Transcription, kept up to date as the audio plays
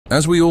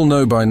As we all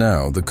know by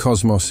now, the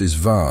cosmos is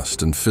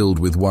vast and filled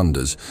with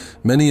wonders,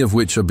 many of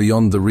which are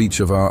beyond the reach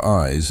of our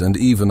eyes and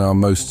even our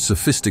most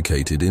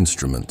sophisticated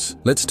instruments.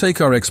 Let's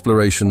take our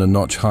exploration a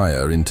notch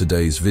higher in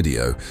today's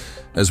video,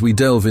 as we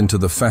delve into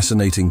the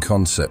fascinating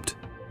concept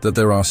that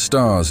there are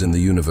stars in the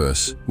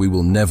universe we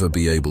will never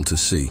be able to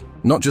see.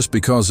 Not just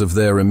because of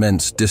their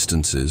immense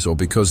distances or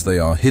because they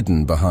are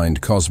hidden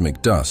behind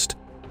cosmic dust,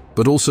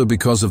 but also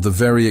because of the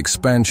very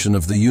expansion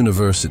of the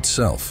universe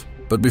itself.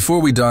 But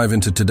before we dive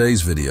into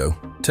today's video,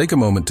 take a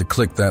moment to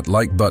click that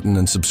like button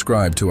and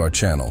subscribe to our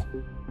channel.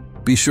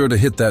 Be sure to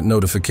hit that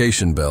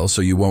notification bell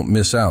so you won't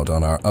miss out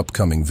on our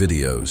upcoming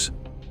videos.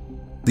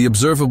 The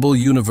observable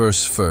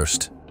universe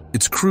first.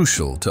 It's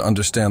crucial to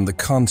understand the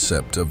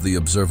concept of the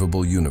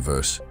observable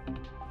universe,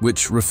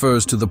 which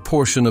refers to the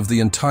portion of the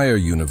entire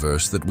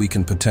universe that we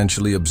can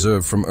potentially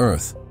observe from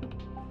Earth.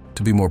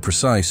 To be more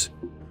precise,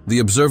 the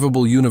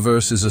observable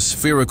universe is a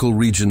spherical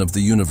region of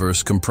the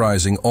universe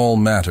comprising all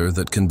matter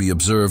that can be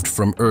observed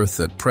from Earth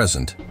at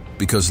present,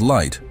 because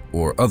light,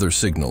 or other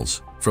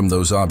signals, from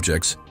those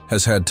objects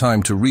has had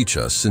time to reach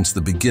us since the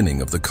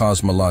beginning of the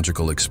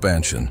cosmological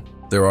expansion.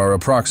 There are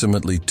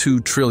approximately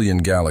 2 trillion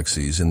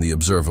galaxies in the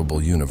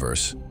observable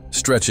universe,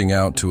 stretching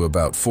out to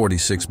about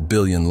 46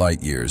 billion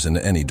light-years in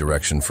any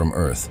direction from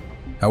Earth.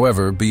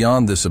 However,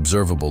 beyond this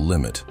observable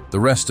limit, the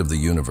rest of the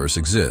universe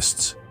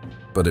exists,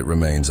 but it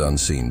remains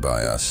unseen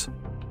by us.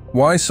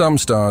 Why some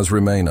stars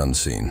remain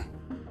unseen?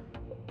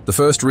 The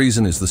first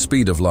reason is the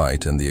speed of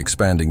light and the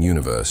expanding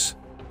universe,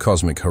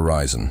 cosmic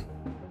horizon.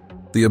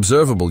 The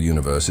observable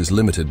universe is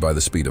limited by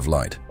the speed of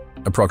light,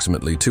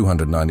 approximately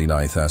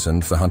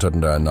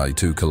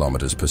 299,492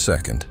 kilometers per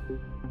second.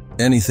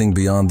 Anything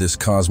beyond this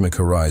cosmic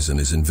horizon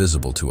is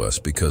invisible to us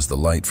because the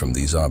light from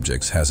these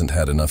objects hasn't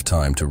had enough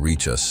time to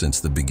reach us since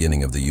the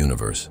beginning of the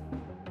universe,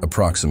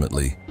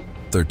 approximately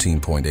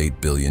 13.8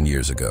 billion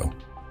years ago.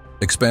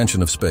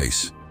 Expansion of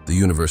space. The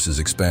universe is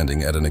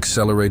expanding at an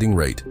accelerating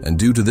rate, and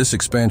due to this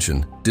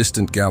expansion,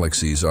 distant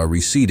galaxies are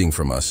receding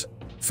from us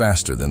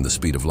faster than the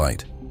speed of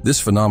light.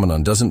 This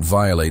phenomenon doesn't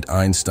violate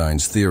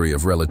Einstein's theory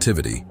of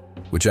relativity,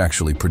 which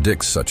actually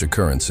predicts such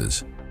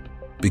occurrences.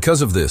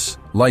 Because of this,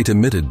 light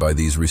emitted by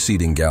these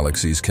receding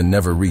galaxies can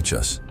never reach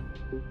us.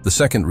 The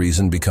second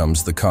reason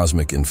becomes the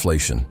cosmic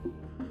inflation.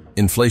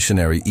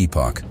 Inflationary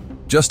epoch.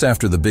 Just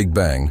after the Big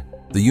Bang,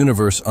 the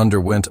universe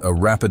underwent a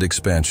rapid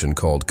expansion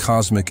called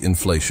cosmic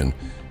inflation,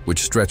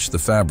 which stretched the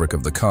fabric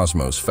of the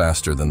cosmos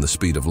faster than the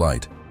speed of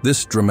light.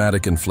 This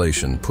dramatic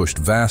inflation pushed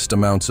vast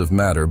amounts of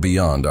matter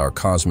beyond our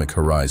cosmic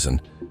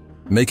horizon,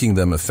 making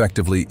them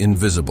effectively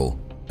invisible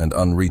and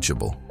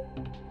unreachable.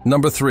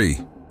 Number 3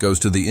 goes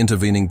to the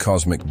intervening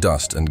cosmic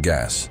dust and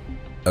gas.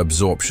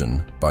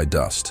 Absorption by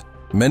dust.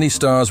 Many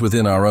stars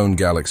within our own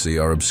galaxy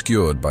are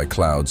obscured by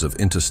clouds of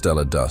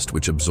interstellar dust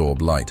which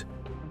absorb light.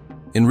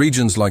 In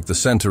regions like the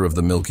center of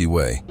the Milky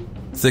Way,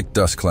 thick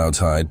dust clouds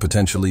hide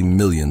potentially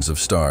millions of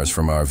stars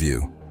from our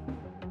view.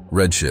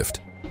 Redshift.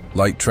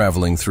 Light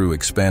traveling through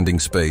expanding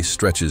space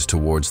stretches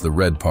towards the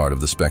red part of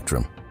the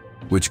spectrum,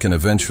 which can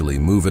eventually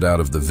move it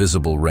out of the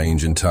visible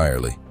range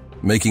entirely,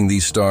 making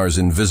these stars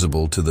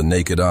invisible to the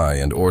naked eye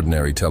and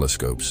ordinary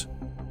telescopes.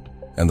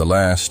 And the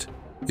last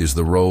is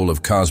the role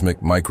of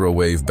cosmic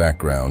microwave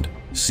background,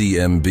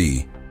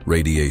 CMB,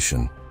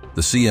 radiation.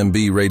 The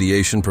CMB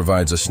radiation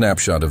provides a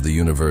snapshot of the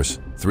universe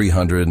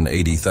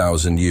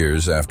 380,000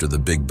 years after the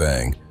Big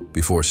Bang,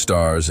 before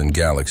stars and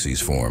galaxies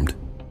formed.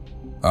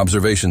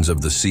 Observations of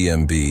the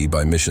CMB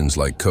by missions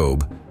like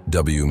COBE,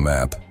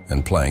 WMAP,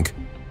 and Planck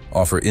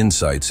offer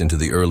insights into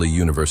the early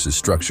universe's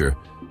structure,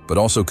 but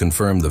also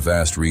confirm the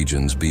vast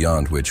regions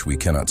beyond which we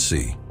cannot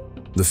see.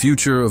 The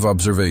future of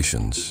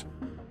observations.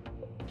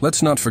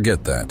 Let's not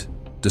forget that,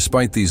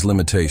 despite these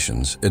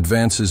limitations,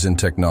 advances in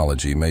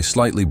technology may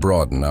slightly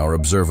broaden our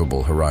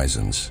observable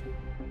horizons.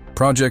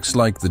 Projects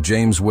like the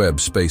James Webb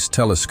Space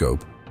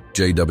Telescope,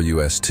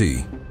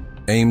 JWST,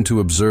 aim to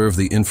observe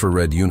the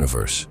infrared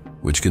universe,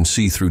 which can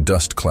see through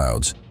dust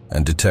clouds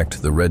and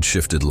detect the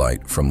red-shifted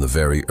light from the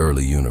very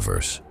early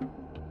universe.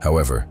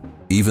 However,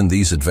 even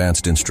these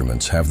advanced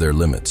instruments have their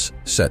limits,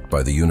 set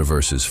by the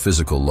universe's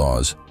physical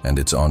laws and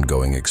its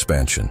ongoing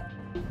expansion.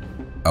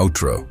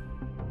 Outro.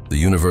 The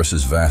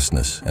universe's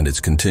vastness and its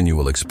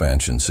continual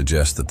expansion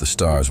suggest that the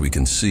stars we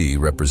can see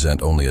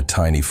represent only a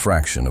tiny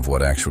fraction of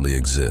what actually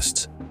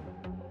exists.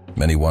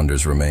 Many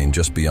wonders remain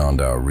just beyond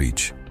our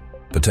reach,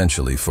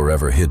 potentially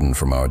forever hidden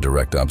from our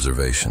direct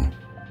observation.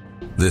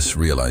 This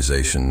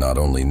realization not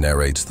only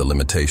narrates the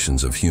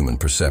limitations of human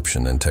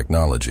perception and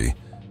technology,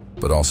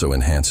 but also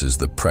enhances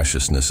the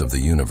preciousness of the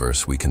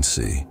universe we can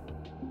see.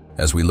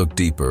 As we look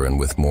deeper and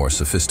with more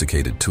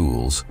sophisticated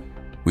tools,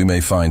 we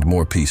may find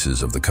more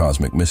pieces of the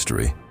cosmic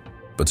mystery,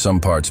 but some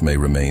parts may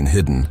remain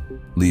hidden,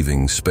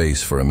 leaving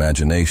space for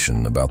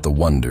imagination about the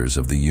wonders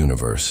of the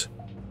universe.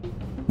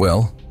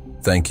 Well,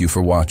 thank you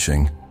for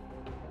watching.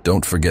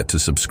 Don't forget to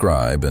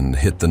subscribe and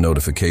hit the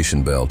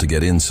notification bell to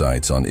get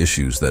insights on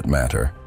issues that matter.